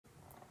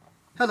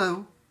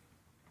Hello,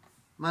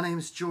 my name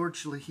is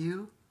George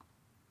LeHew.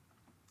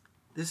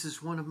 This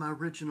is one of my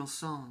original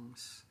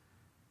songs.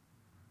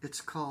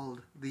 It's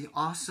called The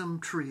Awesome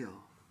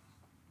Trio.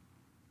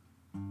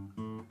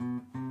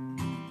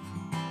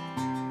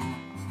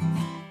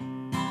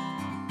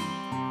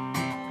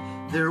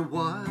 There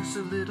was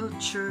a little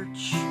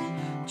church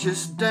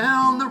just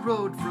down the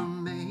road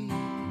from me,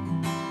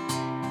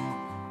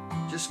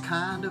 just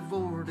kind of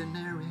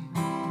ordinary,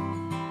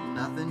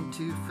 nothing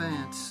too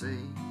fancy.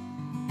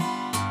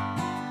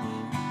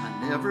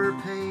 I never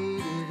paid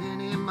it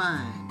any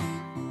mind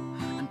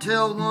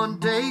until one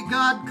day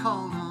God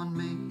called on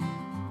me.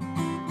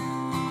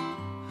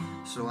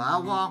 So I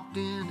walked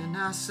in and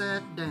I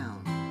sat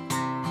down,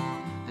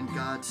 and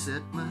God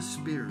set my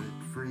spirit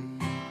free.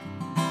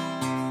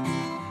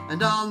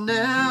 And I'll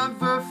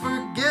never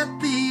forget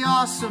the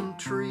awesome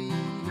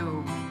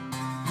trio,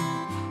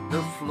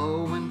 the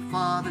flowing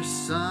Father,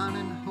 Son,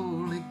 and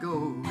Holy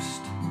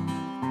Ghost,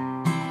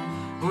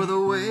 or the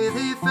way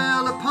they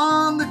fell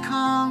upon the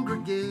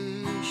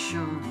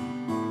congregation,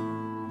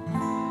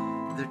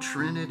 the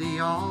Trinity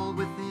all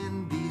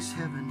within these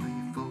heavenly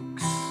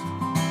folks.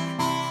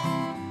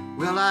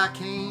 Well, I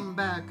came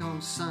back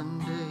on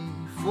Sunday,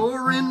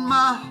 for in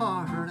my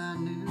heart I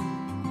knew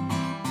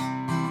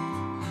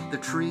the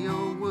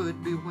trio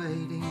would be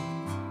waiting,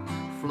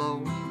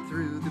 flowing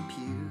through the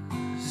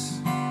pews.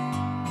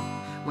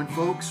 When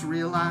folks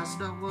realized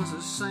I was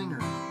a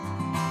singer,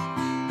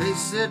 they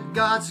said,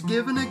 God's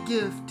given a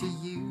gift to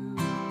you.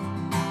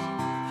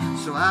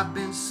 So I've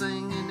been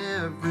singing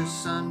every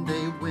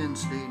Sunday,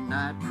 Wednesday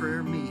night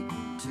prayer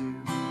meeting too.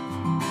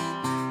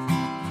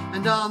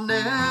 And I'll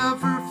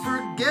never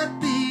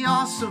forget the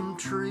awesome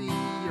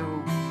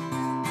trio,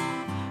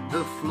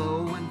 the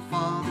flowing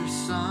Father,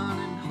 Son,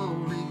 and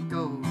Holy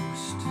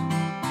Ghost,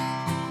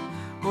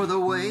 or the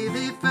way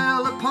they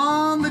fell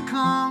upon the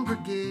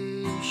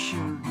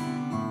congregation,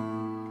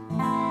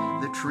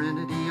 the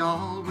Trinity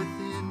all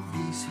within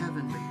these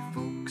heavenly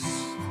folks,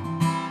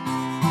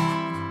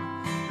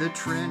 the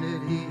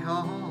Trinity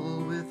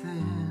all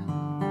within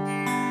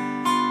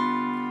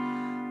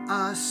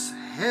us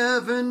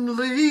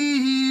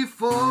heavenly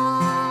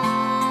folks.